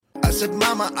said,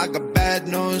 mama, I got bad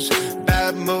news.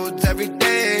 Bad moods every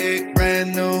day.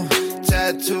 Brand new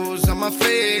tattoos on my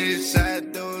face.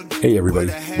 Sad dude. Hey everybody,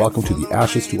 welcome to the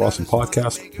Ashes to Awesome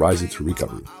podcast, Rising Through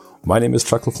Recovery. My name is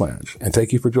Chuck LaFlange, and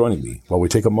thank you for joining me while we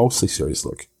take a mostly serious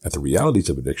look at the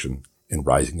realities of addiction and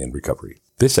rising in recovery.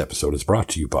 This episode is brought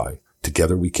to you by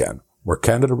Together We Can, where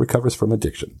Canada recovers from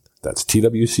addiction. That's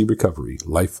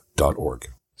twcrecoverylife.org.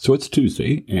 So it's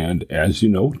Tuesday, and as you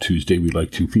know, Tuesday we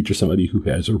like to feature somebody who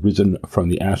has arisen from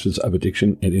the ashes of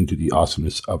addiction and into the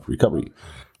awesomeness of recovery.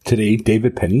 Today,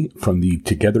 David Penny from the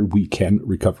Together We Can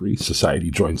Recovery Society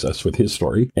joins us with his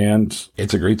story, and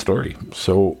it's a great story.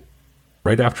 So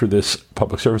right after this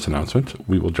public service announcement,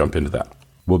 we will jump into that.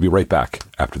 We'll be right back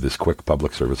after this quick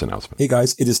public service announcement. Hey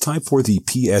guys, it is time for the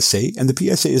PSA, and the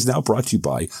PSA is now brought to you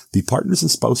by the Partners and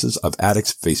Spouses of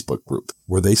Addicts Facebook group,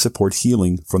 where they support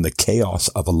healing from the chaos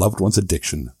of a loved one's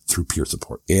addiction through peer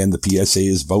support. And the PSA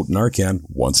is Vote Narcan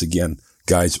once again.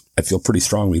 Guys, I feel pretty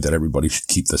strongly that everybody should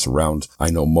keep this around. I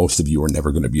know most of you are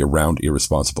never going to be around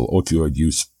irresponsible opioid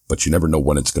use, but you never know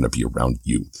when it's going to be around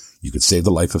you. You could save the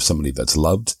life of somebody that's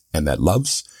loved and that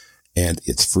loves, and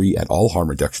it's free at all harm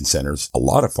reduction centers, a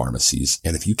lot of pharmacies.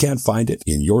 And if you can't find it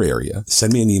in your area,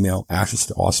 send me an email,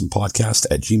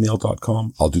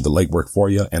 ashestowasomepodcast@gmail.com. I'll do the legwork for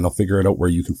you, and I'll figure it out where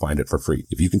you can find it for free.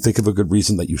 If you can think of a good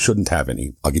reason that you shouldn't have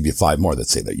any, I'll give you 5 more that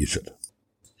say that you should.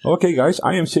 Okay, guys,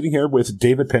 I am sitting here with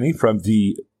David Penny from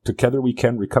the Together We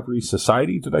Can Recovery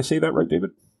Society. Did I say that right,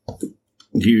 David?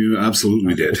 You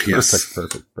absolutely did, yes.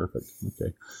 Perfect.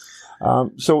 Okay.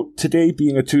 So today,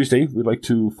 being a Tuesday, we'd like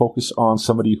to focus on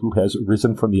somebody who has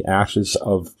risen from the ashes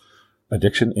of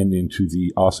addiction and into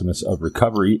the awesomeness of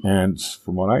recovery. And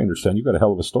from what I understand, you've got a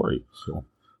hell of a story. So,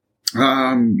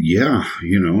 yeah,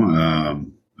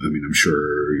 I'm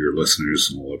sure your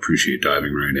listeners will appreciate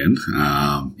diving right in.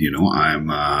 I'm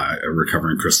a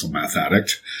recovering crystal meth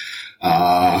addict.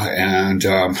 As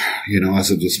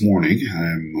of this morning,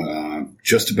 I'm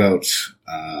just about,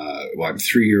 I'm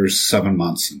 3 years, 7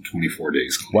 months, and 24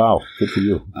 days clean. Wow. Good for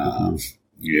you. And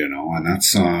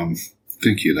that's,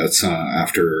 thank you. That's,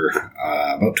 after,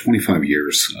 about 25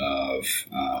 years of,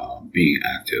 being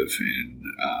active in,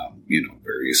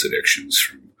 various addictions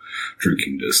from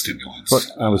drinking to stimulants.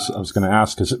 But I was going to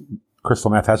ask, because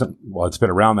crystal meth it's been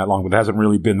around that long, but it hasn't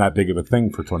really been that big of a thing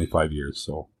for 25 years.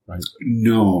 So, right?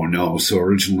 No. So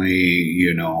originally,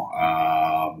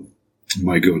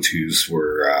 my go-tos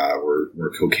were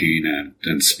cocaine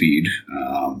and speed,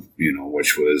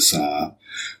 which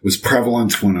was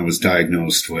prevalent when I was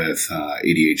diagnosed with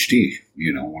ADHD.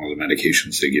 One of the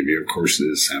medications they give you, of course,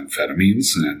 is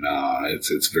amphetamines, and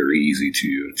it's very easy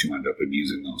to end up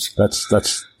abusing those.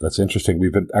 That's interesting.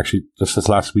 We've been actually just this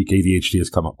last week, ADHD has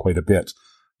come up quite a bit,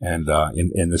 and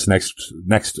in this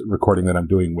next recording that I'm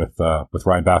doing with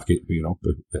Ryan Bathgate,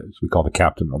 as we call the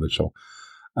captain on the show.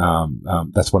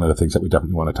 That's one of the things that we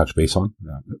definitely want to touch base on.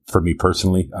 For me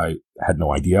personally, I had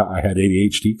no idea I had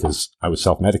ADHD because I was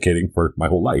self-medicating for my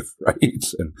whole life,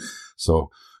 right? And so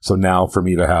now for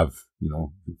me to have,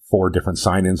 4 different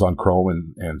sign-ins on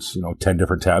Chrome and 10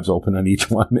 different tabs open on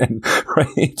each one, and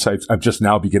right, I'm just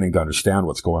now beginning to understand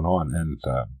what's going on, and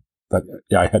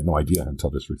I had no idea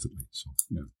until just recently. So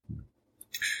yeah.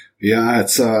 Yeah,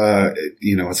 it's,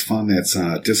 it's fun. It's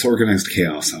disorganized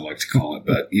chaos, I like to call it.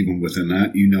 But even within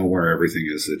that, where everything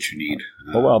is that you need.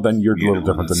 Then you're a little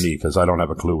different than me because I don't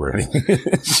have a clue where anything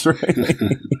is. Right?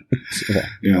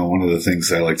 Yeah. One of the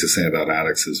things I like to say about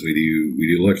addicts is we do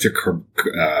like to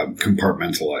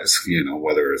compartmentalize,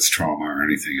 whether it's trauma or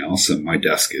anything else. And my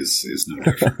desk is no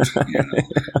different.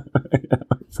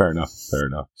 Fair enough.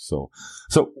 So.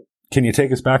 Can you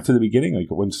take us baback to the beginning? Like,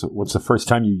 what's the first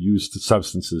time you used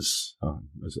substances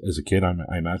as a kid? I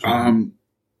imagine.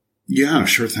 Yeah,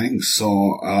 sure thing.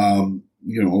 So, a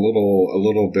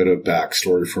little bit of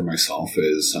backstory for myself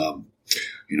is, I'm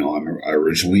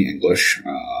originally English.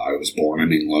 I was born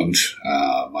in England.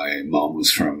 My mom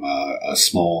was from a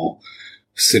small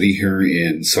city here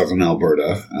in southern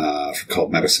Alberta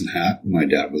called Medicine Hat. My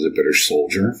dad was a British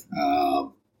soldier.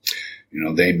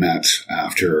 They met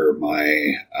after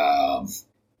my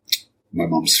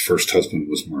mom's first husband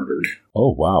was murdered.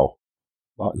 Oh, wow.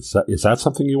 Is that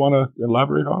something you want to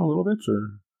elaborate on a little bit,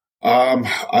 or?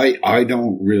 I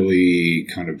don't really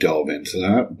kind of delve into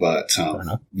that, but,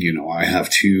 I have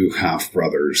 2 half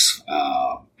brothers,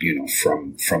 from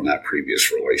that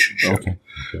previous relationship. Okay.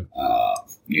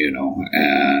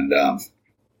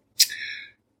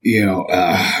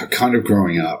 Kind of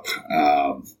growing up,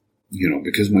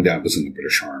 because my dad was in the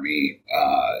British Army,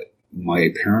 my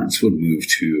parents would move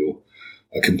to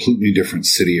a completely different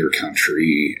city or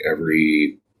country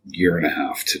every year and a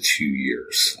half to 2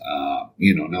 years.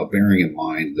 Now bearing in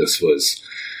mind this was,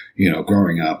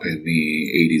 growing up in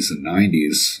the 80s and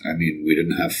 90s, I mean, we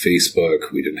didn't have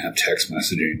Facebook, we didn't have text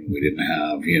messaging, we didn't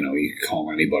have, you could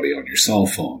call anybody on your cell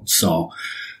phone. So,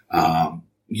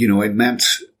 it meant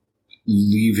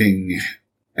leaving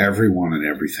everyone and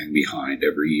everything behind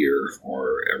every year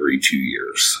or every 2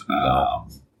 years.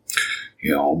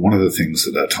 One of the things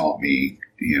that taught me,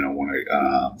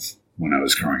 when I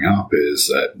was growing up is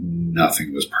that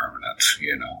nothing was permanent,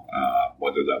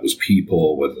 whether that was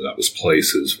people, whether that was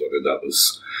places, whether that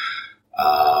was,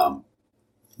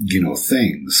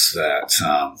 things that,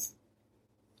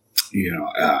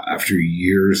 after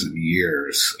years and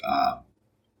years,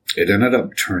 it ended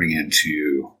up turning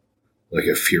into like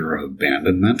a fear of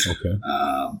abandonment. Okay.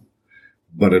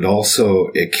 But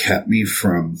it kept me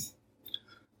from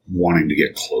wanting to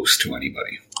get close to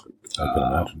anybody. I can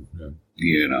imagine.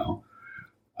 Yeah.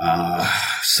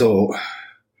 So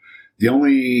the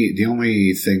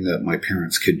only thing that my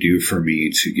parents could do for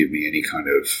me to give me any kind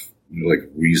of like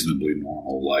reasonably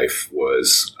normal life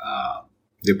was,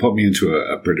 they put me into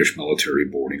a British military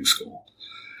boarding school.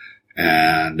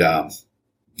 And,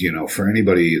 for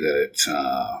anybody that,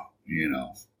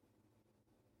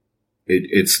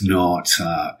 it's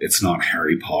not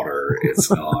Harry Potter. It's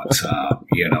not,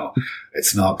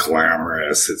 it's not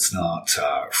glamorous. It's not,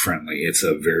 friendly. It's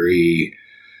a very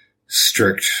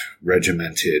strict,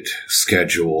 regimented,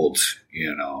 scheduled,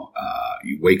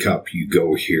 you wake up, you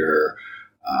go here,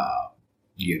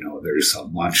 there's a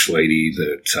lunch lady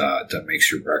that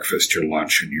makes your breakfast, your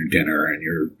lunch, and your dinner, and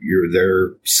you're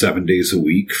there 7 days a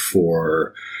week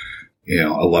for,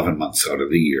 11 months out of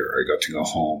the year. I got to go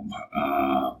home,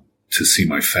 to see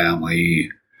my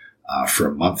family, for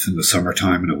a month in the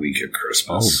summertime and a week at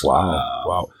Christmas. Oh, wow.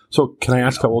 Wow. So can I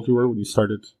ask how old you were when you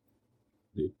started?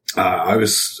 I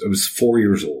was 4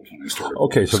 years old when I started.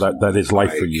 Okay. So that is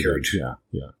life for you. Yeah.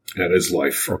 Yeah. That is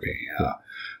life for me. Yeah.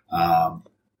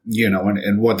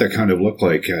 And what that kind of looked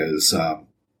like is,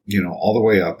 all the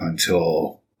way up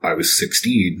until I was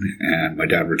 16 and my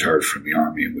dad retired from the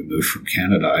army and we moved from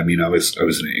Canada. I mean, I was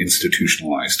an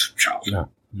institutionalized child. Yeah.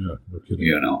 Yeah. No kidding.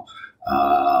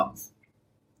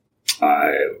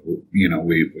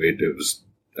 It was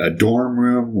a dorm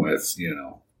room with,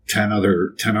 10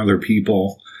 other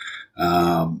people,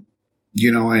 so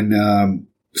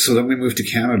then we moved to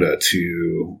Canada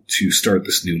to start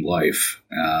this new life.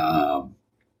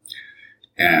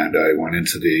 And I went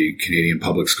into the Canadian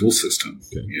public school system.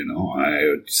 Okay.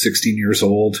 I was 16 years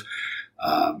old.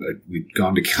 We'd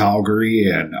gone to Calgary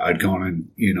and I'd gone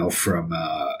in, from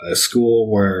a school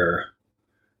where,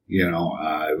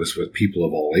 I was with people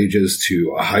of all ages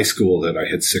to a high school that I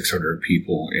had 600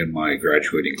 people in my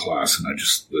graduating class. And I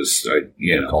just was,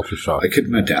 culture shock. I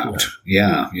couldn't adapt.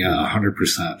 Yeah.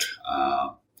 100%.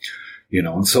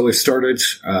 And so I started,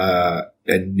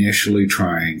 initially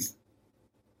trying,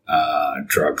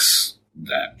 drugs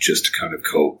that just to kind of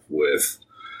cope with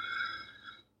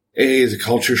A, the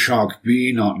culture shock,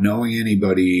 B, not knowing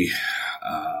anybody,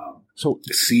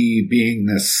 C, being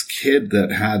this kid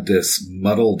that had this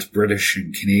muddled British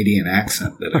and Canadian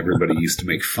accent that everybody used to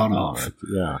make fun of.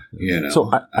 Yeah.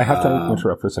 So I have to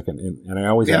interrupt for a second, and I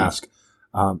always ask,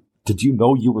 did you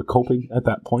know you were coping at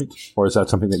that point, or is that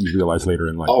something that you realized later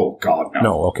in life? Oh God, no.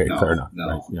 No, okay, fair enough. No,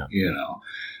 right, yeah.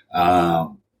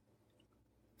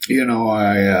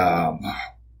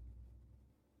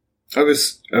 I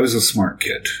was a smart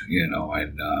kid, and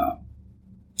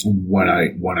when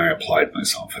I applied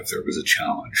myself, if there was a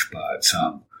challenge, but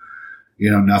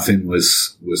nothing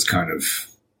was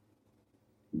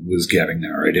getting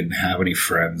there. I didn't have any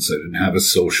friends. I didn't have a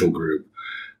social group,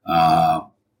 and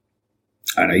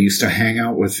I used to hang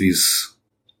out with these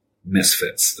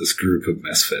misfits, this group of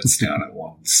misfits down at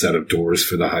one set of doors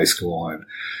for the high school. And,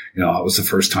 it was the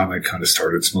first time I kind of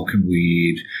started smoking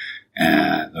weed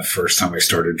and the first time I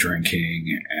started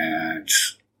drinking. And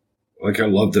I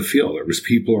loved the feel. There was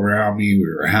people around me.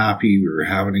 We were happy. We were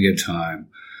having a good time.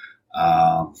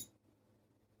 And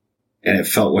it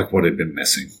felt like what had been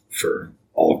missing for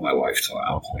all of my life till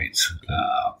that point.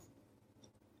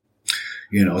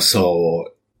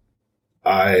 So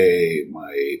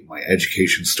my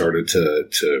education started to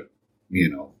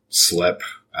slip.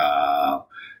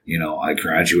 I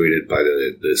graduated by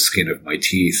the skin of my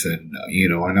teeth, and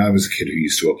and I was a kid who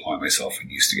used to apply myself and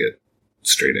used to get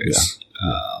straight A's.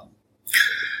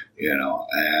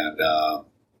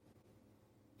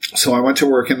 so I went to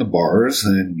work in the bars,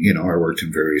 and, you know, I worked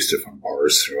in various different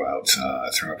bars throughout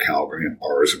Calgary, and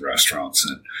bars and restaurants.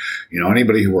 And, you know,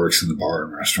 anybody who works in the bar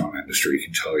and restaurant industry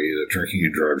can tell you that drinking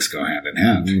and drugs go hand in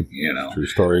hand, you know, true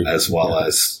story. as well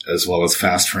as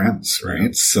fast friends. Right. Yeah.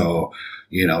 So,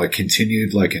 you know, it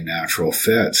continued like a natural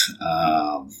fit.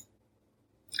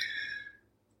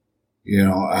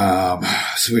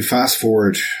 So we fast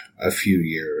forward a few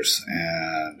years,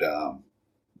 and,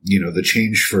 you know, the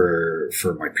change for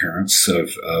my parents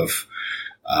of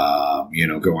you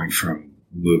know, going from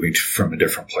moving from a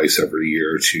different place every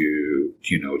year to,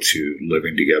 you know, to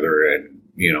living together, and,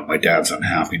 you know, my dad's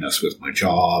unhappiness with my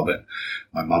job, and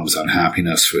my mom's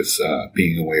unhappiness with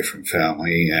being away from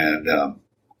family. And,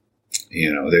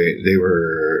 you know,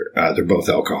 they're both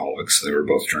alcoholics. They were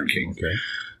both drinking. Okay.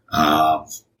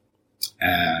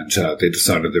 And they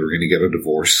decided they were going to get a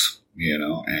divorce, you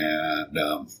know, and,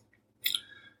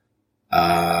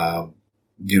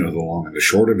 you know, the long and the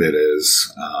short of it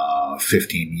is,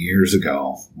 15 years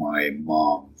ago, my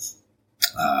mom,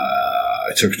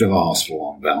 I took her to the hospital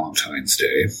on Valentine's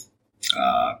Day,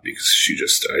 because she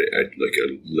just, I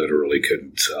literally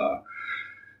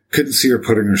couldn't see her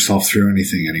putting herself through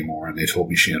anything anymore. And they told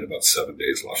me she had about 7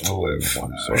 days left to live.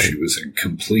 She was in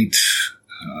complete,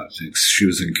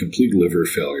 liver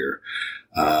failure,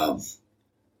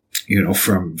 you know,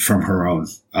 from her own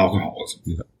alcoholism.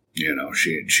 Yeah. You know,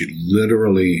 she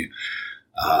literally,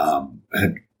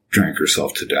 had drank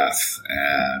herself to death.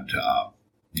 And,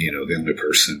 you know, the only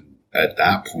person at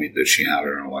that point that she had in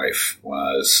her life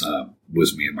was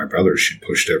me and my brother. She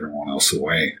pushed everyone else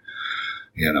away,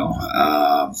 you know.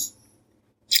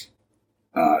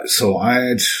 So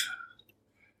I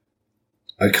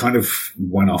kind of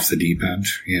went off the deep end,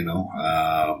 you know,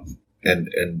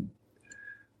 and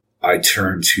I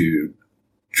turned to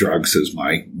drugs as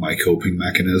my coping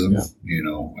mechanism. Yeah. You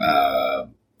know,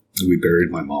 we buried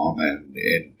my mom,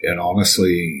 and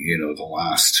honestly, you know, the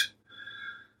last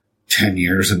 10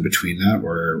 years in between that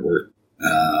were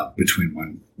between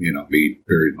when, you know, we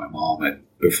buried my mom and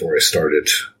before I started,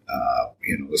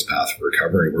 you know, this path of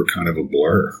recovery, were kind of a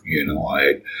blur. You know,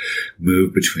 I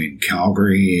moved between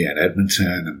Calgary and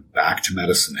Edmonton and back to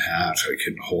Medicine Hat. I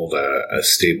couldn't hold a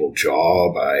stable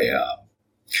job.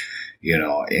 You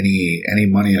know, any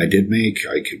money I did make,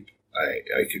 I could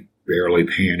barely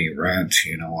pay any rent.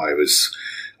 You know, I was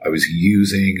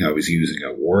using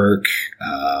at work,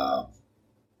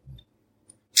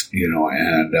 you know,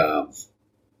 and,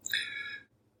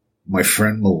 my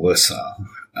friend Melissa,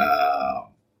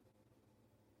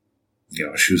 you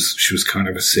know, she was kind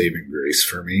of a saving grace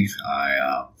for me.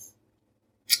 I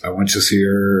went to see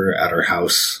her at her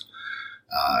house,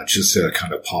 just to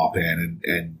kind of pop in,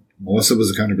 and Melissa was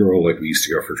the kind of girl, like, we used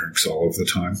to go for drinks all of the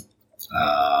time,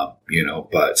 you know,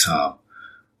 but,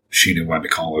 she knew when to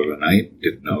call it a night,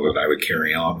 didn't know that I would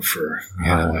carry on for, you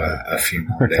know, a few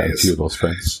more days. A few of those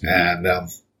friends. And,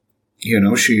 you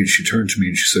know, she turned to me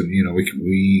and she said, you know,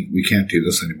 we can't do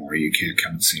this anymore. You can't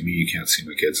come and see me. You can't see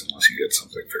my kids unless you get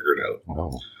something figured out.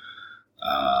 Wow.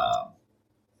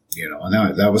 You know,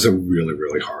 and that was a really,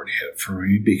 really hard hit for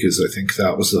me, because I think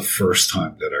that was the first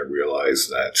time that I realized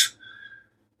that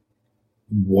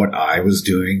what I was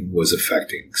doing was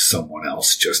affecting someone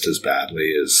else just as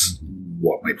badly as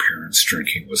what my parents'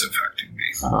 drinking was affecting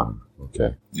me.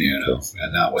 Okay. You know,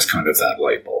 and that was kind of that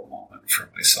light bulb moment for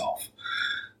myself.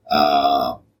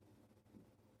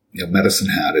 You know, Medicine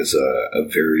Hat is a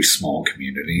very small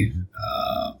community.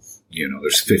 You know,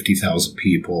 there's 50,000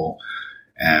 people,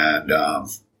 and,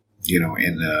 you know,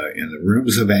 in the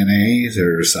rooms of NA,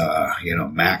 there's, you know,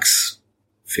 max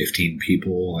 15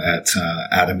 people at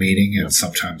a meeting, and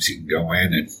sometimes you can go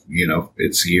in and, you know,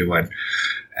 it's you and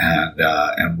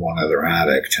one other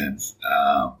addict. And,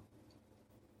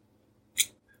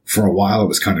 for a while, it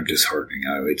was kind of disheartening.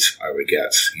 I would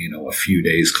get, you know, a few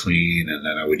days clean, and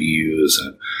then I would use,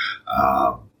 and,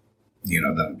 you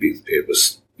know, it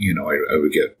was, you know, I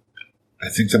would get, I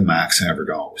think the max I ever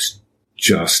got was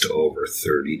just over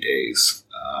 30 days.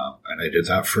 And I did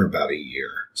that for about a year.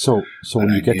 So when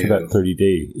you get to that 30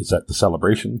 day, is that the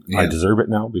celebration? Yeah. I deserve it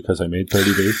now because I made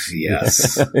 30 days?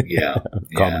 Yes. Yeah.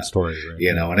 Common story, right?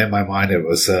 You know, and in my mind, it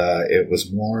was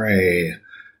more a,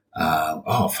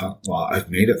 oh, fuck, well, I've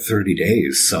made it 30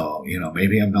 days. So, you know,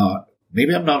 maybe I'm not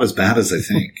as bad as I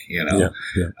think, you know?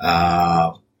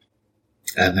 Yeah.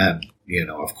 And then, you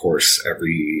know, of course,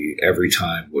 every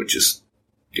time would just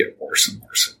get worse and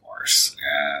worse and worse.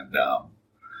 And,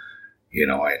 you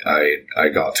know, I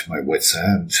got to my wit's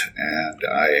end, and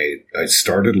I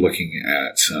started looking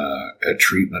at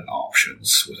treatment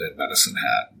options within Medicine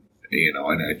Hat, you know,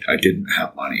 and I didn't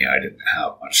have money. I didn't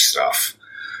have much stuff.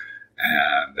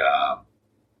 And,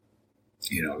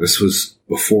 this was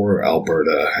before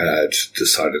Alberta had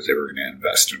decided they were going to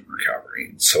invest in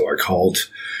recovery. So I called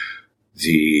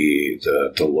the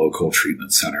local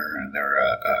treatment center, and they're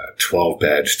a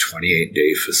 12-bed,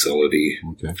 28-day facility.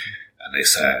 Okay. And they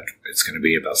said it's going to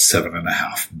be about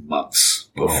 7.5 months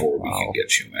before we can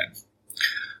get you in.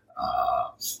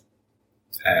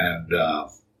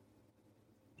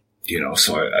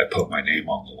 So I put my name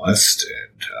on the list,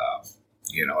 and,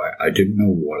 I didn't know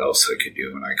what else I could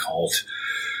do. And I called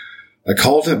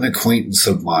an acquaintance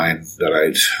of mine that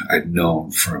I'd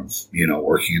known from,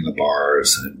 working in the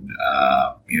bars and,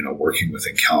 working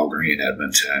within Calgary and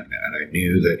Edmonton. And I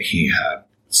knew that he had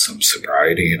some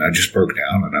sobriety, and I just broke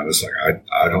down, and I was like,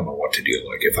 I don't know what to do.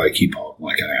 Like, if I keep on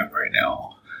like I am right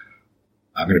now,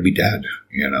 I'm going to be dead,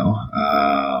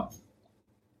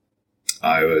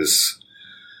 I was,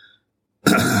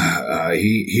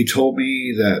 he told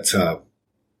me that,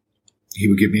 he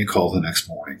would give me a call the next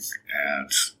morning. And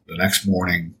the next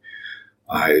morning,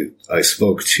 I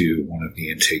spoke to one of the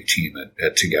intake team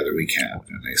at Together We Can.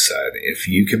 And they said, if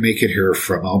you can make it here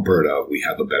from Alberta, we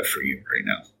have a bed for you right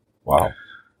now. Wow.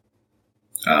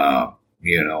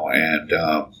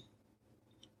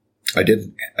 I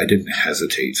didn't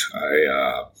hesitate.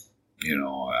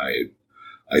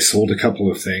 I sold a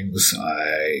couple of things.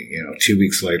 2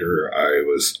 weeks later, I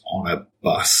was on a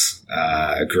bus,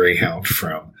 a Greyhound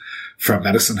from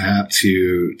Medicine Hat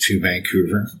to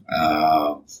Vancouver,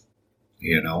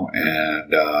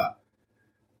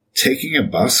 taking a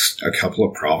bus a couple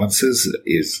of provinces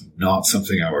is not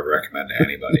something I would recommend to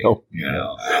anybody.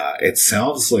 No. It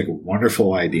sounds like a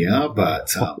wonderful idea,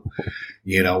 but,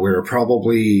 we were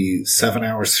probably 7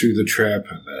 hours through the trip,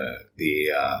 and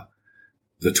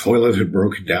the toilet had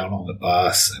broken down on the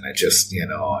bus, and it just, it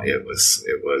was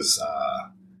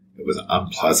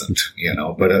unpleasant,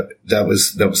 but that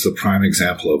was the prime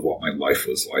example of what my life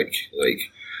was like.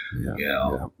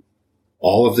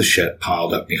 All of the shit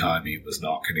piled up behind me was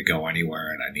not going to go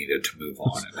anywhere, and I needed to move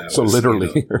on. And that so was,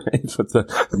 literally, right?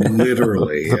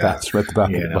 Literally, the bats right at the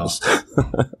back of the bus.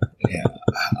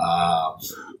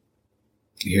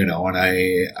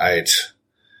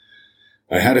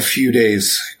 And I had a few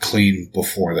days clean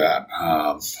before that,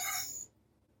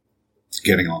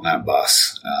 getting on that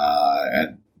bus,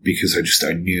 and because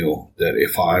I knew that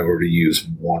if I were to use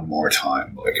one more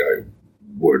time, like, I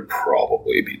would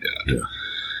probably be dead. Yeah.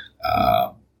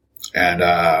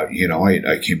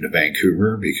 I came to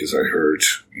Vancouver because I heard,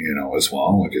 as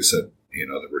well, like I said,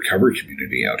 the recovery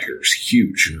community out here is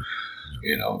huge.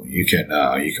 Yeah. You can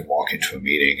walk into a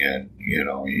meeting and,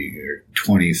 you're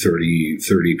 20, 30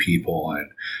 people,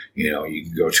 and, you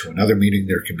can go to another meeting.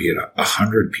 There can be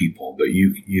 100 people, but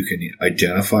you can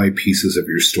identify pieces of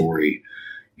your story,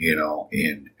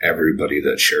 in everybody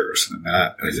that shares. And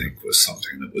that, I think, was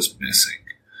something that was missing.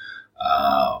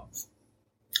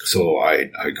 So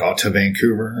I got to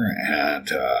Vancouver,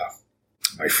 and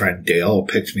my friend Dale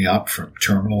picked me up from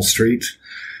Terminal Street.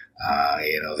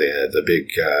 The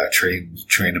big train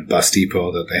and bus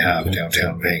depot that they have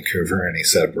downtown Vancouver. And he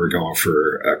said, we're going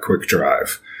for a quick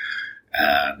drive.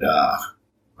 And I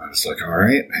was like, all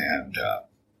right. And,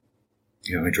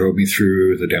 he drove me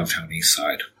through the downtown east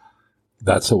side.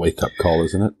 That's a wake-up call,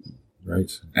 isn't it?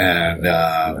 Right. And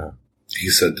he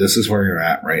said, this is where you're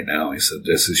at right now. He said,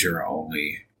 this is your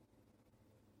only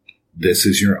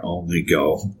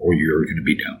go, or you're going to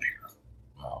be down here.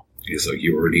 Wow. He's like,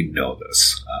 you already know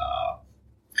this.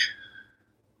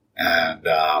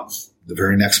 The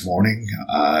very next morning,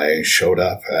 I showed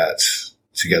up at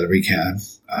Together We Can.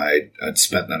 I'd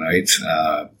spent the night,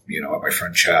 at my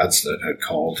friend Chad's that had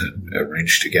called and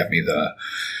arranged to get me the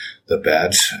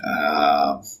bed.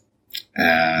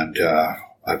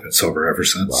 I've been sober ever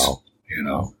since. Wow.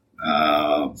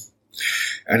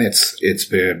 And it's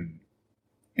been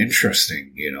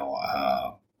interesting,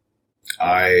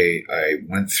 I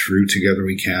went through Together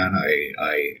We Can.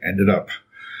 I ended up,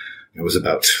 it was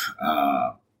about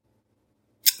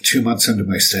 2 months into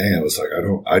my stay. I was like,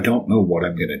 I don't know what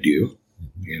I'm going to do.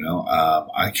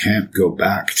 I can't go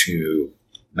back to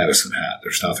Medicine Hat.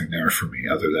 There's nothing there for me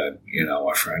other than,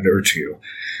 a friend or two.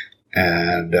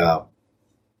 And,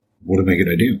 what am I going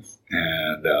to do?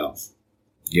 And,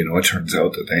 it turns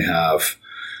out that they have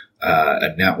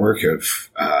a network of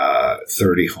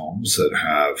 30 homes that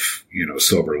have,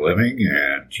 sober living.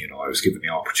 And, I was given the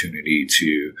opportunity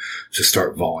to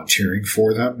start volunteering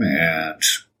for them. And,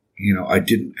 I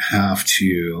didn't have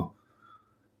to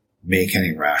make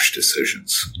any rash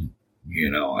decisions.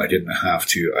 I didn't have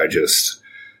to. I just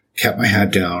kept my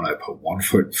head down. I put one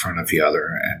foot in front of the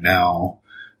other. And now,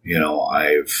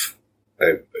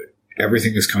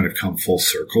 everything has kind of come full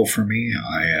circle for me.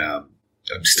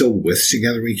 I'm still with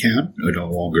Together We Can. I no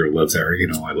longer live there. You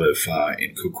know, I live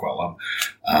in Coquitlam.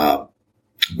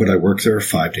 But I work there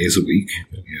 5 days a week,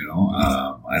 you know,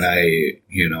 and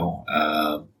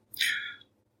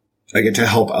I get to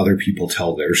help other people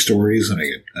tell their stories, and I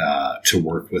get to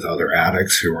work with other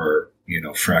addicts who are, you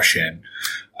know, fresh in,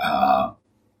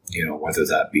 you know, whether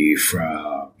that be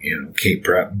from, you know, Cape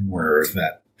Breton, where I've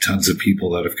met tons of people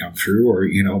that have come through, or,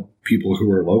 you know, people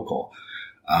who are local.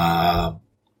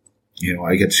 You know,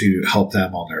 I get to help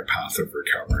them on their path of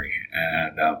recovery.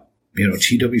 And, you know,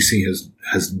 TWC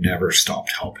has never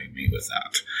stopped helping me with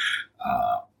that.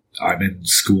 I'm in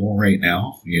school right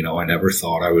now. You know, I never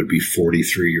thought I would be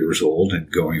 43 years old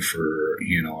and going for,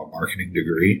 you know, a marketing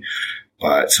degree,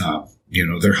 but, you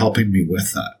know, they're helping me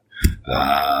with that.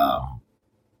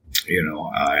 You know,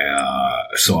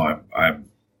 I'm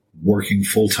working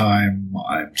full time.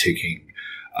 I'm taking,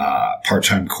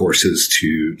 part-time courses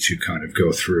to kind of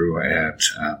go through and,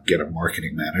 get a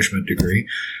marketing management degree.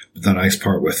 But the nice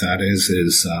part with that is,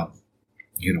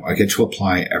 you know, I get to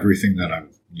apply everything that I'm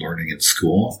learning in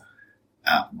school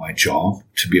at my job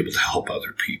to be able to help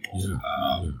other people.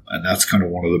 And that's kind of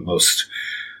one of the most,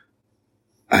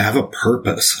 I have a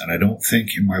purpose, and I don't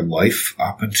think in my life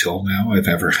up until now I've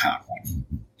ever had one.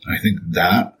 I think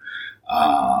that,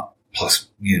 plus,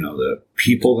 you know, the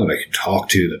people that I can talk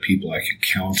to, the people I can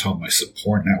count on, my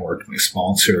support network, my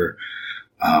sponsor,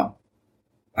 I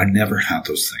never had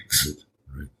those things.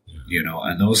 You know,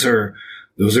 and those are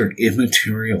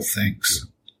immaterial things.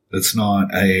 It's not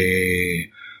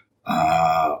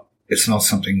it's not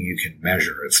something you can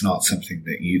measure. It's not something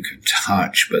that you can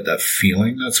touch, but that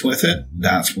feeling that's with it,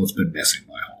 that's what's been missing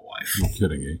my whole life. No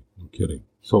kidding, eh? No kidding.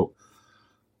 So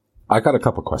I got a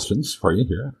couple questions for you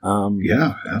here.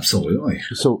 Yeah, absolutely.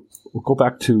 So we'll go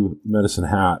back to Medicine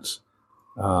Hat.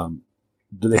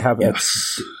 Do they have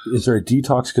is there a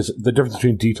detox? Because the difference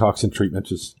between detox and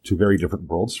treatment is two very different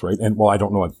worlds, right? And, well, I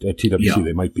don't know at TWC,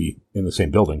 they might be in the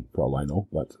same building for all I know,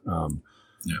 but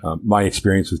my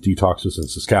experience with detox was in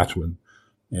Saskatchewan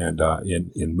and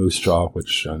in Moose Jaw,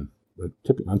 which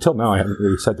until now I haven't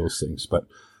really said those things, but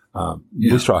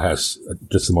Moose Jaw has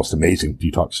just the most amazing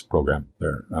detox program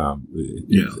there.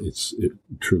 It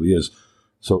truly is.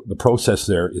 So the process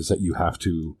there is that you have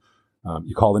to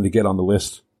you call in to get on the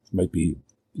list.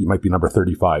 You might be number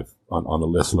 35 on the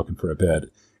list looking for a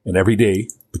bed. And every day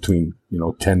between, you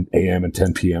know, 10 a.m. and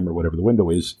 10 p.m. or whatever the window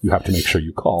is, you have to make sure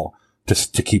you call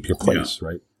just to keep your place,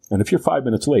 right? And if you're 5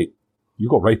 minutes late, you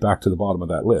go right back to the bottom of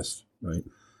that list, right?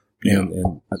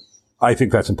 And I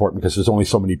think that's important because there's only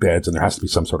so many beds and there has to be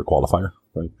some sort of qualifier,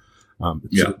 right?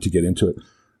 To get into it.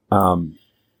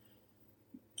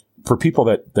 For people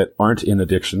that aren't in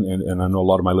addiction, and I know a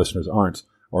lot of my listeners aren't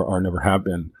or never have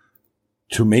been,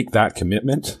 to make that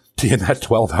commitment to in that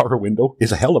 12-hour window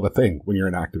is a hell of a thing when you're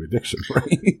in active addiction,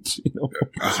 right? You know,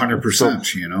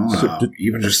 100%. You know,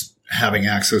 even just having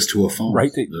access to a phone,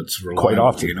 right? That's reliable, quite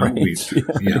often, you know? Right?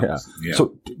 Yeah.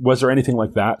 So, was there anything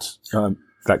like that,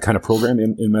 that kind of program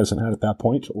in Medicine Hat at that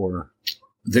point, or?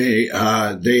 They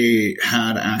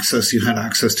had access. You had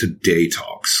access to day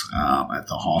talks at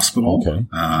the hospital, okay.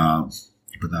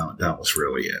 But that was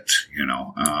really it.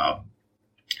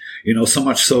 You know, so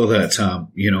much so that,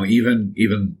 you know, even, you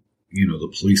know,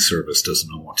 the police service doesn't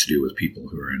know what to do with people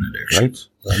who are in addiction.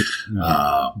 Right.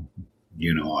 Yeah.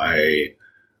 You know, I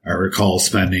recall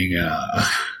spending,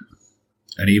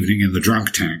 an evening in the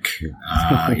drunk tank,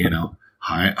 you know,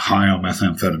 high on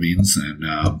methamphetamines and,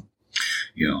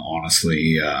 you know,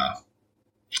 honestly,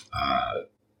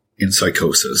 in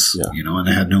psychosis, you know, and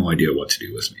they had no idea what to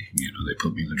do with me. You know, they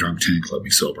put me in the drunk tank, let me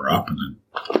sober up, and then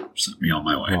sent me on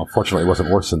my way. Well, fortunately, it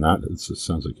wasn't worse than that. It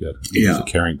sounds like you was a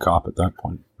caring cop at that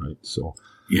point, right? So,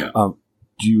 do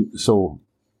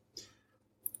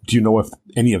you know if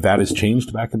any of that has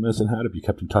changed back in Medicine Hat? Have you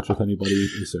kept in touch with anybody?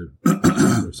 Is there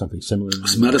something similar?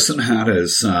 Medicine Hat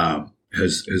has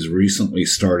recently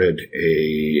started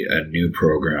a new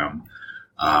program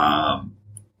of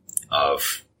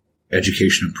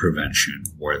education and prevention,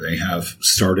 where they have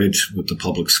started with the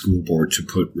public school board to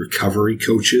put recovery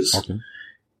coaches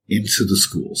into the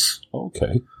schools.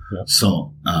 Okay. Yeah.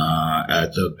 So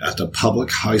at the public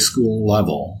high school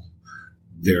level,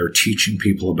 they're teaching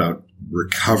people about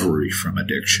recovery from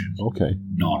addiction. Okay.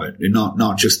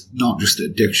 Not just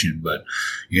addiction, but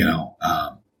you know,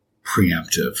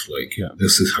 preemptive. Like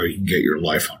this is how you can get your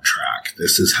life on track.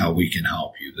 This is how we can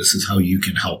help you. This is how you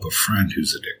can help a friend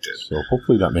who's addicted. So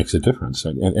hopefully that makes a difference,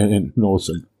 and who knows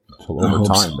until over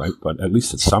time, right? But at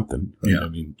least it's something. Right? Yeah. I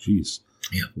mean, geez.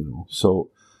 Yeah. You know. So,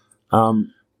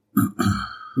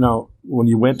 Now, when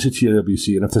you went to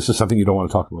TWC, and if this is something you don't want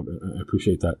to talk about, I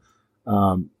appreciate that.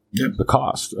 The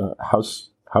cost, how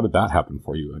did that happen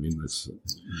for you? I mean,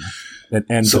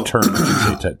 the term, I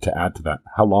should say, to add to that.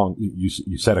 How long,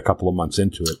 you said a couple of months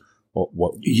into it.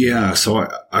 What? Yeah, so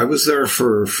I was there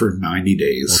for 90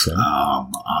 days.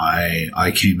 Okay.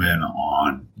 I came in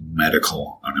on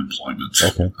medical unemployment.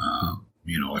 Okay.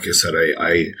 Like I said,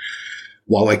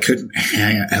 while I couldn't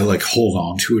hold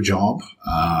on to a job,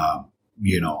 I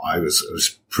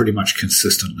was pretty much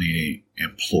consistently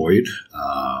employed.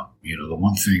 The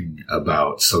one thing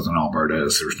about Southern Alberta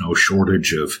is there's no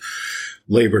shortage of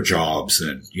labor jobs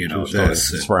and,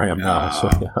 that's where I am now.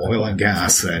 Oil and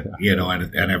gas and,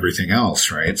 and everything else.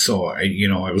 Right. So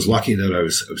I was lucky that I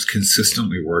was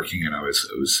consistently working and I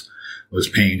was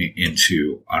paying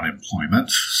into unemployment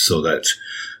so that,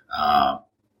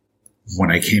 when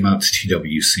I came out to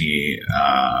TWC,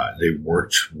 they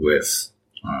worked with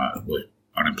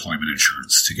unemployment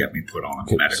insurance to get me put on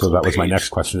a medical. So that was my next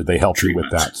question. Did they help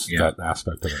treatment. you with that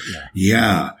aspect of it?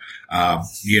 Yeah.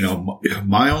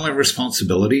 My only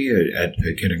responsibility at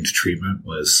getting to treatment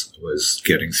was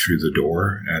getting through the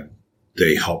door, and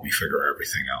they helped me figure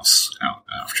everything else out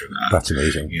after that. That's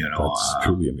amazing. That's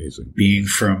truly amazing. Being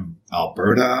from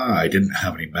Alberta, I didn't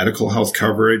have any medical health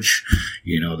coverage.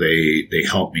 They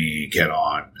helped me get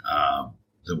on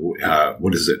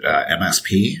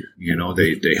MSP.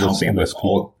 They helped me with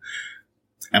all.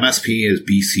 MSP is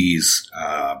BC's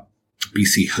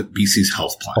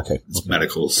health plan. Okay. It's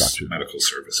medical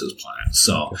services plan.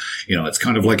 So, it's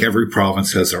kind of like every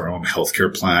province has their own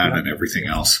healthcare plan and everything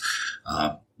else.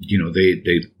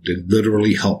 They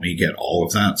literally helped me get all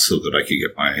of that so that I could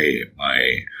get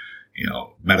my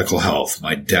medical health,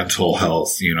 my dental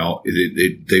health,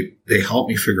 they helped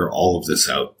me figure all of this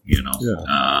out,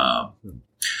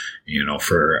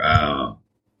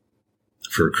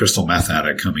 for a crystal meth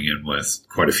addict coming in with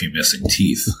quite a few missing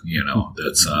teeth,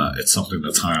 that's, it's something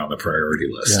that's high on the priority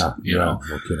list, no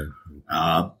kidding.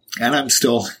 And I'm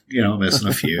still, missing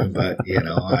a few, but,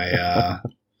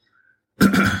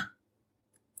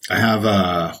 I have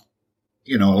I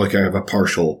have a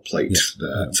partial plate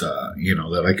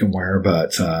that I can wear,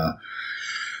 but,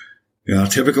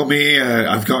 typical me,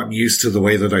 I've gotten used to the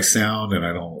way that I sound and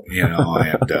I don't,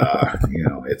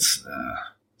 it's,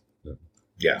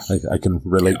 I can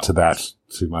relate to that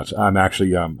too much. I'm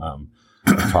actually,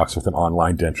 talks with an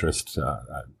online dentist.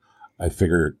 I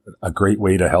figure a great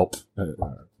way to help,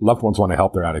 loved ones want to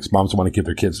help their addicts. Moms want to give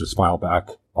their kids their smile back,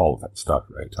 all of that stuff,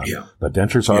 right? But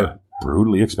dentures are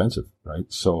brutally expensive, right?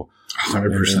 So,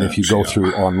 100%. And if you go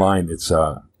through online, it's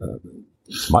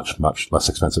much, much less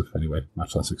expensive anyway,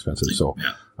 much less expensive. So,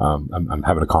 I'm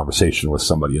having a conversation with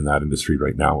somebody in that industry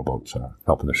right now about,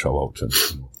 helping the show out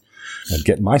and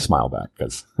getting my smile back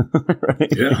because,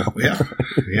 right? Yeah.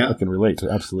 I can relate.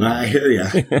 Absolutely. I hear you.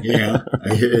 Yeah.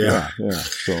 I hear you. Yeah.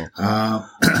 So,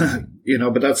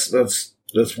 but that's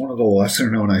one of the lesser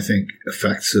known, I think,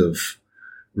 effects of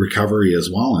recovery as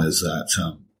well, is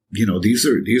that,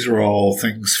 these are all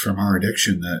things from our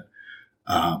addiction that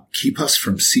keep us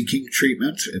from seeking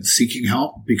treatment and seeking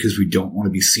help because we don't want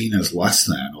to be seen as less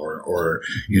than or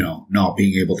not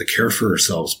being able to care for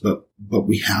ourselves, but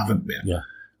we haven't been. Yeah.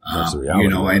 That's the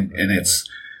reality. And it's,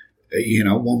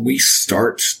 when we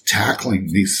start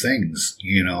tackling these things,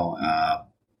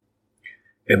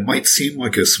 it might seem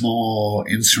like a small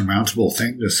insurmountable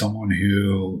thing to someone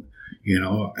who,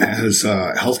 has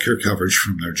healthcare coverage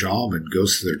from their job and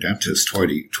goes to their dentist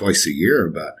twice a year.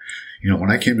 But,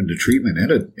 when I came into treatment,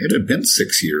 it had been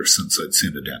 6 years since I'd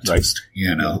seen a dentist,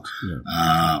 and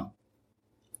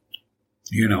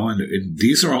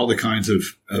these are all the kinds of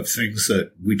things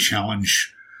that we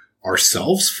challenge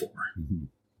ourselves for,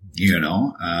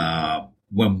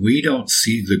 when we don't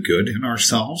see the good in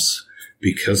ourselves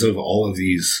because of all of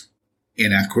these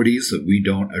inequities that we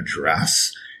don't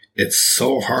address, it's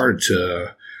so hard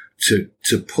to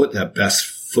put that best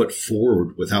foot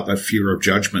forward without that fear of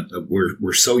judgment that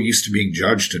we're so used to being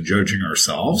judged and judging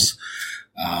ourselves,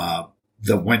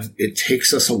 that when it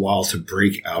takes us a while to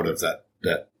break out of that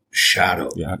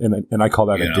shadow. Yeah. And I call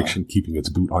that addiction keeping its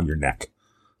boot on your neck.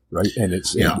 Right. And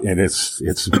it's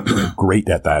great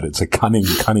at that. It's a cunning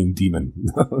demon.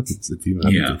 It's a demon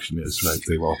of addiction is, right?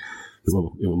 It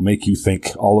will make you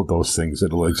think all of those things.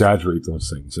 It'll exaggerate those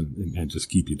things and just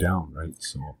keep you down. Right.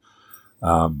 So,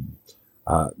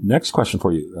 next question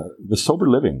for you, the sober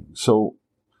living. So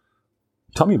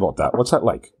tell me about that. What's that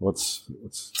like?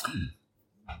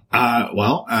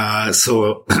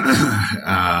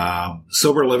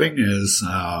 Sober living is,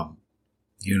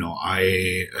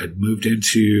 I had moved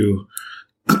into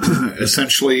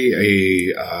essentially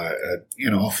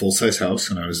a full-size house,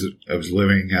 and I was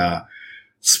living,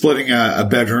 splitting a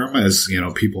bedroom, as,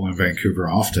 people in Vancouver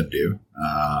often do,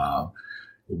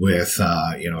 with,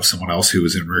 someone else who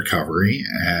was in recovery.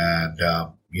 And,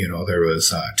 there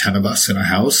was 10 of us in a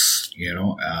house,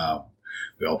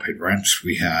 we all paid rent.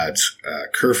 We had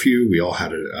curfew. We all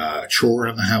had a chore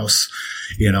in the house,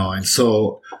 and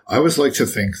so I always like to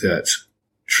think that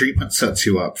treatment sets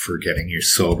you up for getting you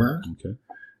sober. Okay.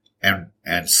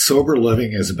 And sober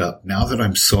living is about, now that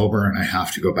I'm sober and I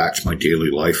have to go back to my daily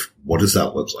life, what does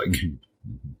that look like?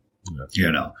 Mm-hmm.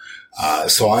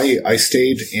 So I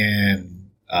stayed in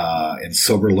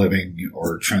sober living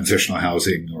or transitional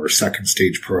housing or second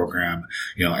stage program.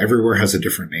 Everywhere has a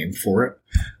different name for it.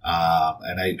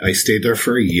 And I stayed there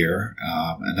for a year.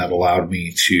 And that allowed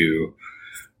me to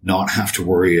not have to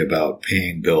worry about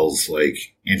paying bills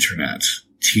like internet,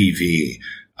 TV,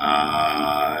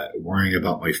 worrying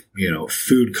about my,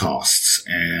 food costs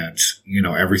and,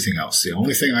 everything else. The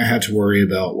only thing I had to worry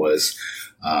about was,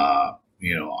 I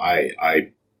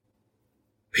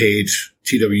paid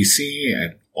TWC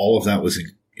and all of that was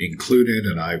included,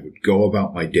 and I would go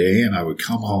about my day and I would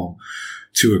come home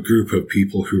to a group of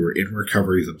people who were in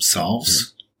recovery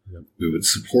themselves. Yep. We would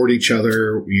support each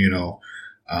other, and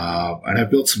I've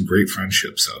built some great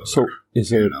friendships out of So is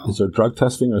there drug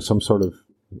testing or some sort of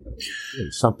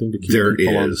something to keep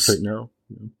people on the straight and narrow?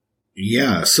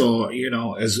 Yeah. So,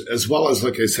 as well as,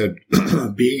 like I said,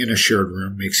 being in a shared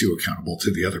room makes you accountable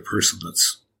to the other person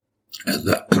that's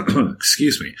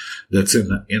excuse me, that's in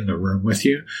the room with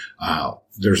you.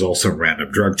 There's also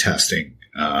random drug testing.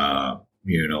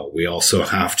 We also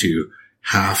have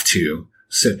to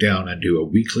sit down and do a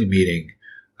weekly meeting,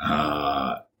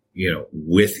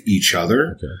 with each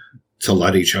other. Okay. To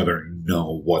let each other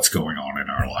know what's going on in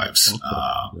our lives.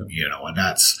 Okay. And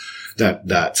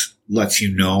that lets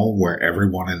you know where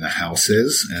everyone in the house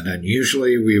is. And then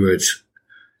usually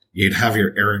you'd have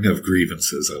your airing of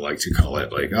grievances, I like to call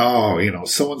it. Like,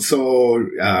 so-and-so,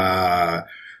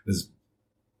 has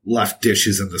left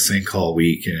dishes in the sink all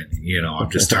week and,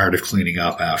 I'm just tired of cleaning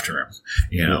up after him,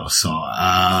 so,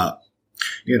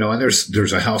 and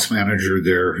there's a house manager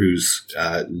there who's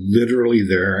literally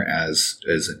there as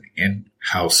an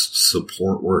in-house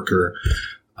support worker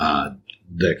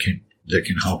that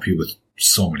can help you with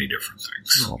so many different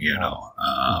things.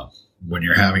 When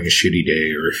you're having a shitty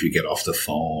day, or if you get off the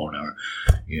phone, or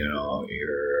you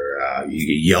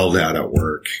get yelled at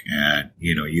work, and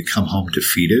you come home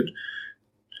defeated.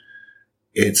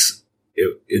 It's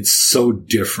so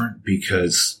different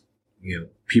because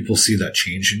people see that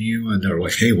change in you and they're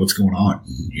like, hey, what's going on?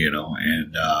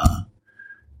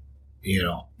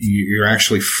 You're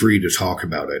actually free to talk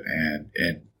about it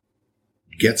and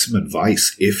get some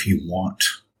advice if you want,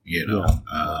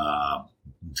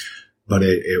 but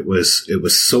it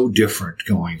was so different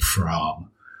going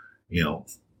from,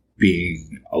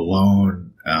 being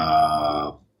alone,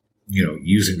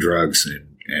 using drugs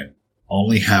and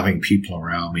only having people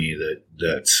around me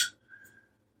that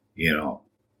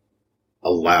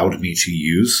allowed me to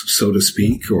use, so to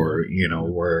speak, or,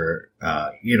 were,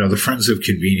 the friends of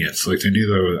convenience. Like, they knew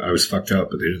that I was fucked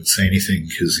up, but they didn't say anything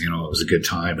because, it was a good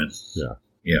time. And,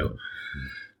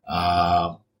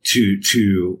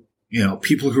 to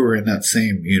people who are in that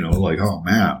same, like, oh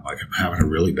man, like, I'm having a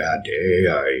really bad day.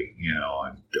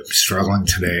 I'm struggling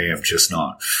today. I'm just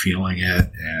not feeling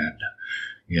it. And,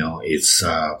 it's,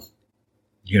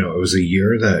 it was a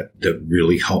year that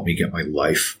really helped me get my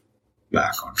life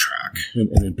back on track.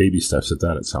 And in baby steps at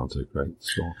that, it sounds like, right?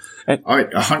 So,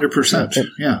 100%.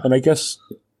 Yeah. And I guess,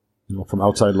 from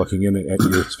outside looking in at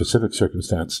your specific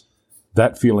circumstance,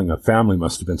 that feeling of family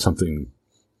must have been something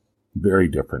very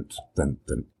different than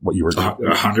what you were doing.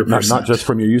 100%. Not just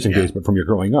from your using days, but from your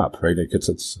growing up, right? It's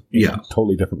a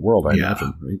totally different world, I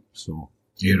imagine, right? So,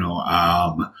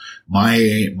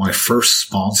 my first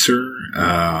sponsor,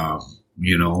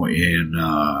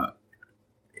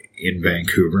 in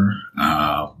Vancouver,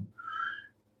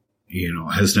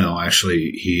 has now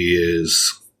actually, he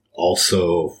is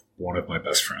also one of my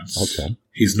best friends. Okay.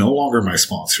 He's no longer my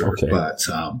sponsor, but,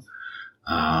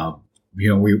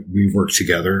 we work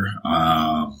together,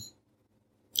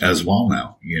 as well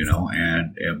now,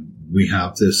 and we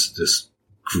have this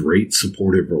great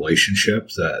supportive relationship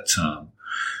that,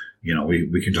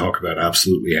 we can talk about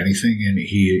absolutely anything. And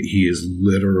he is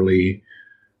literally,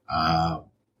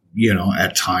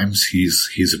 at times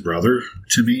he's a brother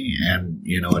to me, and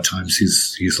at times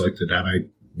he's like the dad I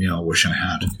wish I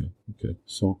had. Okay.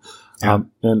 So, and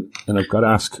I've got to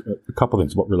ask a couple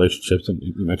things about relationships. And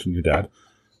you mentioned your dad.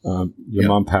 Your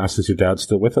mom passed. Is your dad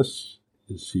still with us?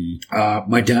 Is he?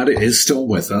 My dad is still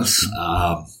with us.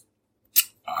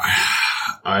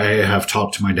 I have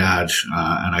talked to my dad,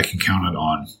 and I can count it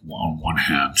on one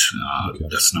hand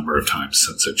this number of times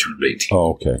since I turned 18.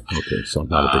 Oh, okay. So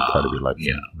not a big part of your life.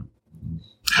 Yeah.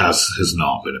 Has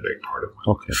not been a big part of my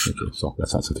life. Okay. So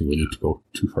that's not something we need to go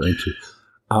too far into.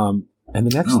 And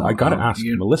the next, I got to ask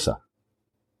Melissa.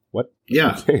 What?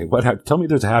 Yeah. Okay. Tell me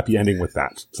there's a happy ending with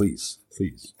that, please.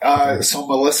 So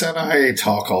Melissa and I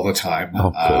talk all the time.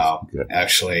 Oh, good.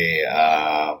 Actually,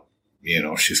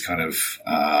 she's kind of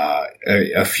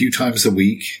a few times a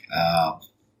week.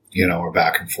 We're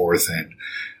back and forth, and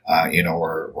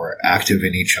we're active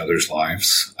in each other's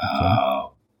lives.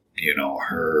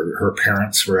 Her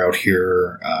parents were out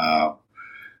here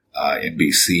in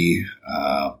BC,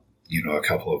 a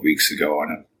couple of weeks ago,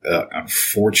 and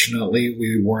unfortunately,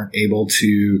 we weren't able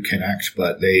to connect.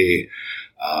 But they,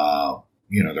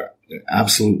 they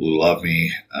absolutely love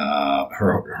me.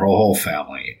 Her whole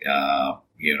family,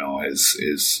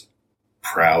 is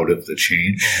proud of the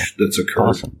change that's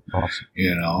occurred. Awesome.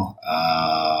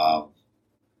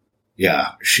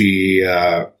 She,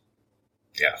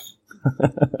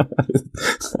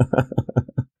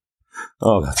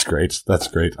 Oh, that's great.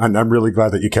 I'm really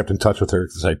glad that you kept in touch with her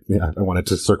because I wanted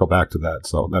to circle back to that.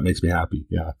 So that makes me happy.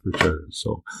 Yeah, for sure.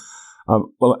 So,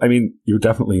 well, I mean, you're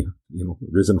definitely,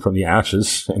 risen from the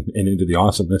ashes and into the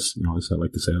awesomeness, as I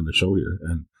like to say on the show here.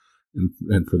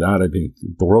 And for that, I think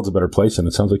the world's a better place, and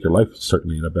it sounds like your life is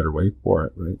certainly in a better way for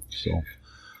it, right? So,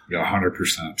 yeah,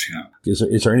 100%. Yeah.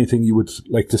 Is there anything you would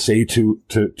like to say to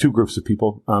two groups of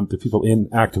people, to people in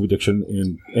active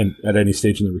addiction and at any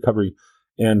stage in the recovery,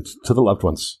 and to the loved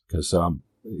ones? Because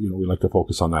we like to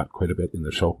focus on that quite a bit in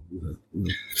the show.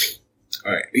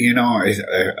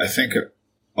 I think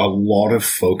a lot of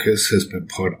focus has been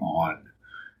put on,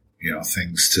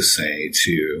 things to say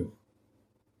to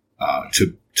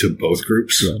both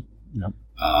groups. Yeah.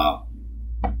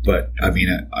 But I mean,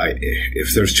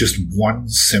 if there's just one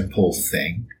simple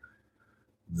thing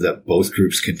that both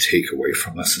groups can take away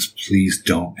from this is please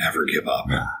don't ever give up.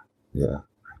 Yeah.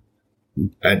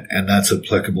 And that's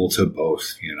applicable to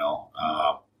both,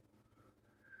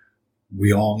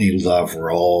 we all need love.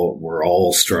 We're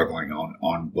all struggling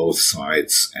on both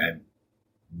sides, and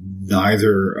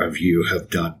neither of you have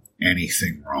done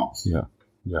anything wrong.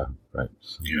 Yeah, right.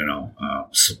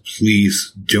 So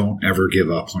please don't ever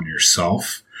give up on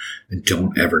yourself, and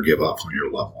don't ever give up on your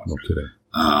loved one.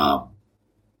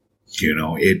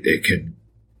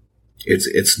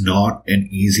 It's not an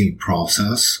easy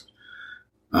process,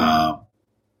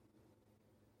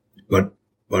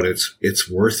 but it's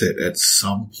worth it. At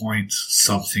some point,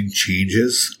 something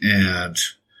changes, and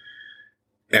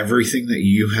everything that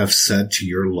you have said to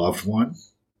your loved one,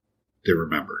 they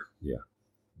remember. Yeah.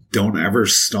 Don't ever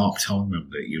stop telling them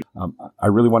that you. I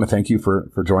really want to thank you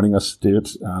for joining us, David.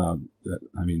 I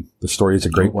mean, the story is a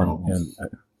great one, and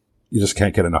you just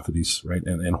can't get enough of these, right?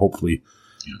 And hopefully,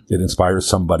 it inspires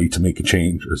somebody to make a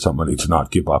change or somebody to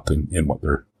not give up in what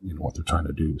they're trying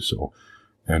to do. So,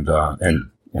 and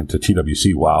to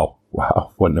TWC, wow,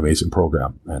 what an amazing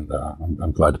program, and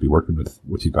I'm glad to be working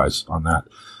with you guys on that.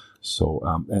 So,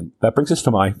 and that brings us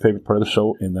to my favorite part of the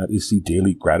show, and that is the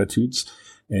daily gratitudes.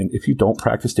 And if you don't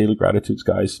practice daily gratitudes,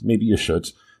 guys, maybe you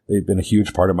should. They've been a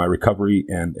huge part of my recovery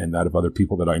and that of other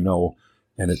people that I know.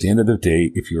 And at the end of the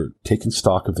day, if you're taking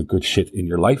stock of the good shit in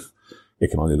your life,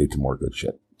 it can only lead to more good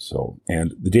shit. So,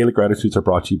 and the daily gratitudes are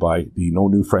brought to you by the No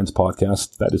New Friends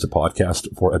podcast. That is a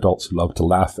podcast for adults who love to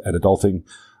laugh at adulting.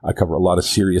 I cover a lot of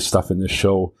serious stuff in this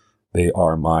show. They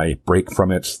are my break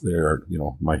from it. They're,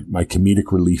 my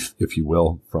comedic relief, if you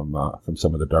will, from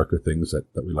some of the darker things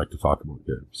that we like to talk about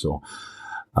here. So,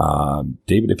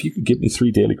 David, if you could give me 3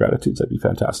 daily gratitudes, that'd be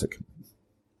fantastic.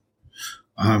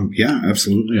 Yeah,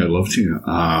 absolutely. I'd love to.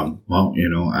 I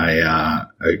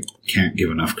can't give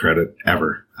enough credit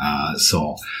ever.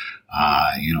 So,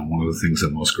 one of the things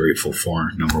I'm most grateful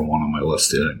for, number one on my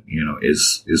list,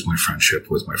 is my friendship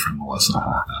with my friend Melissa.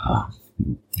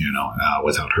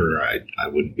 Without her, I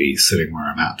wouldn't be sitting where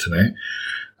I'm at today.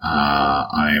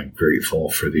 I am grateful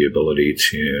for the ability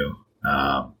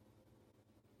to,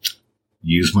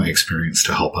 use my experience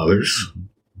to help others.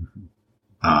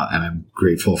 And I'm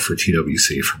grateful for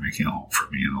TWC for making a home for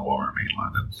me in the Lower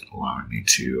Mainland and allowing me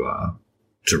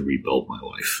to rebuild my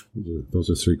life.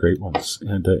 Those are 3 great ones.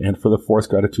 And for the 4th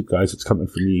gratitude, guys, it's coming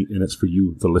from me and it's for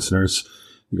you, the listeners.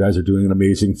 You guys are doing an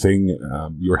amazing thing.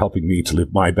 You're helping me to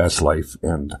live my best life,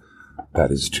 and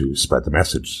that is to spread the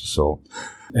message. So,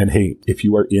 and hey, if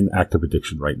you are in active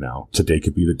addiction right now, today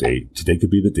could be the day. Today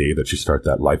could be the day that you start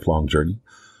that lifelong journey.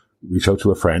 reach out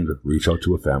to a friend, reach out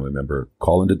to a family member,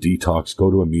 call into detox,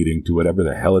 go to a meeting, do whatever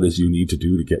the hell it is you need to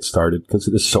do to get started, because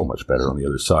it is so much better on the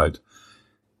other side.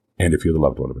 And if you're the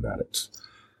loved one of an addict,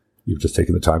 you've just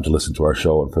taken the time to listen to our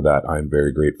show, and for that, I'm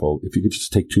very grateful. If you could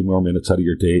just take 2 more minutes out of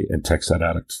your day and text that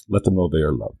addict, let them know they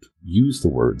are loved. Use the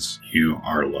words, "You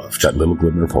are loved." That little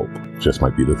glimmer of hope just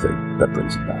might be the thing that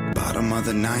brings them back. Bottom of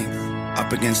the ninth,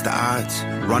 up against the odds,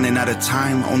 running out of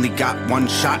time, only got one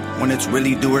shot. When it's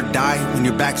really do or die, when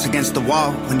your back's against the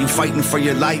wall, when you fighting for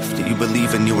your life, do you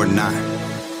believe in you or not?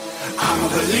 I'm a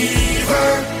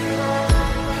believer,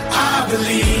 I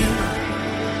believe.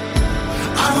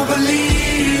 I'm a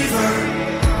believer,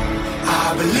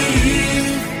 I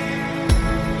believe.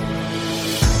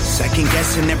 Second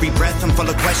guessing every breath, I'm full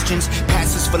of questions.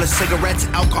 Passes full of cigarettes,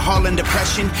 alcohol and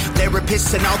depression.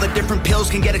 Therapists and all the different pills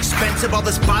can get expensive. All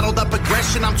this bottled up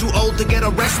aggression, I'm too old to get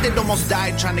arrested. Almost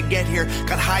died trying to get here.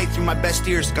 Got high through my best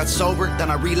years. Got sober,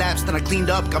 then I relapsed, then I cleaned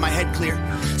up, got my head clear.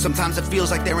 Sometimes it feels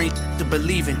like there ain't to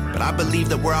believe in, but I believe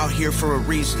that we're out here for a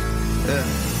reason.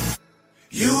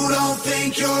 You don't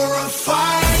think you're a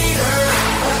fighter,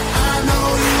 but I know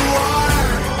you are.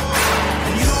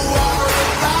 And you are a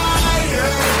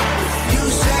liar if you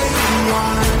say you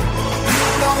are. You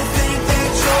don't think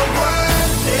that you're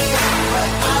worth it,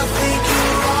 but I think you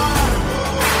are.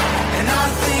 And I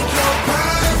think you're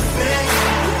perfect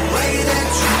the way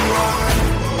that you are.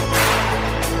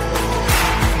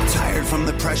 Tired from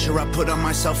the pressure I put on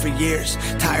myself for years.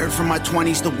 Tired from my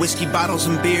 20s, the whiskey bottles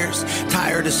and beers.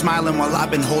 Tired of smiling while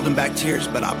I've been holding back tears,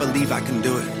 but I believe I can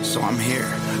do it, so I'm here.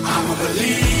 I'm a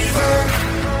believer,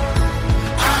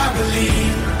 I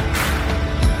believe.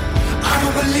 I'm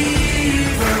a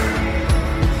believer,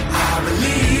 I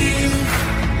believe.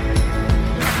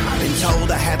 I've been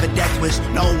told I have a death wish,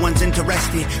 no one's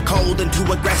interested. Cold and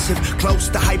too aggressive, close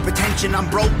to hypertension. I'm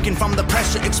broken from the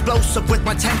pressure, explosive with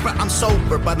my temper. I'm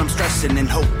sober, but I'm stressing and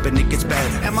hoping it gets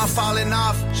better. Am I falling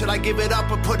off? Should I give it up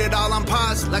or put it all on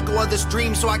pause? Let go of this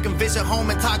dream so I can visit home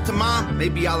and talk to mom?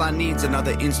 Maybe all I need's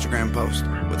another Instagram post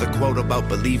with a quote about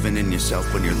believing in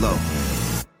yourself when you're low.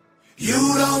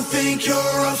 You don't think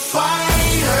you're a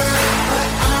fighter, but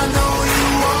I know you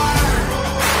are.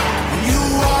 And you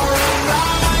are a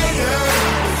liar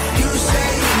if you say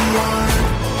you are.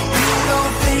 You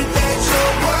don't think that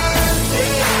you're worth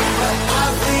it, but I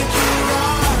think you're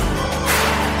wrong.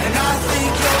 And I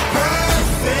think you're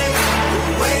perfect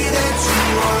the way that you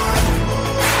are.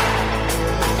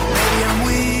 Maybe I'm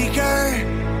weaker,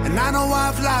 and I know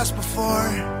I've lost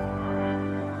before,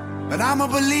 but I'm a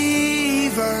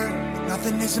believer.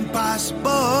 Nothing is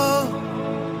impossible.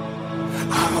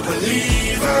 I'm a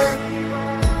believer,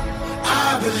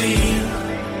 I believe.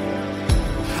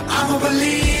 I'm a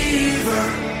believer,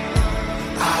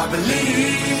 I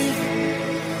believe.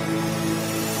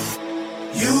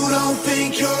 You don't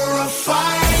think you're a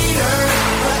fighter.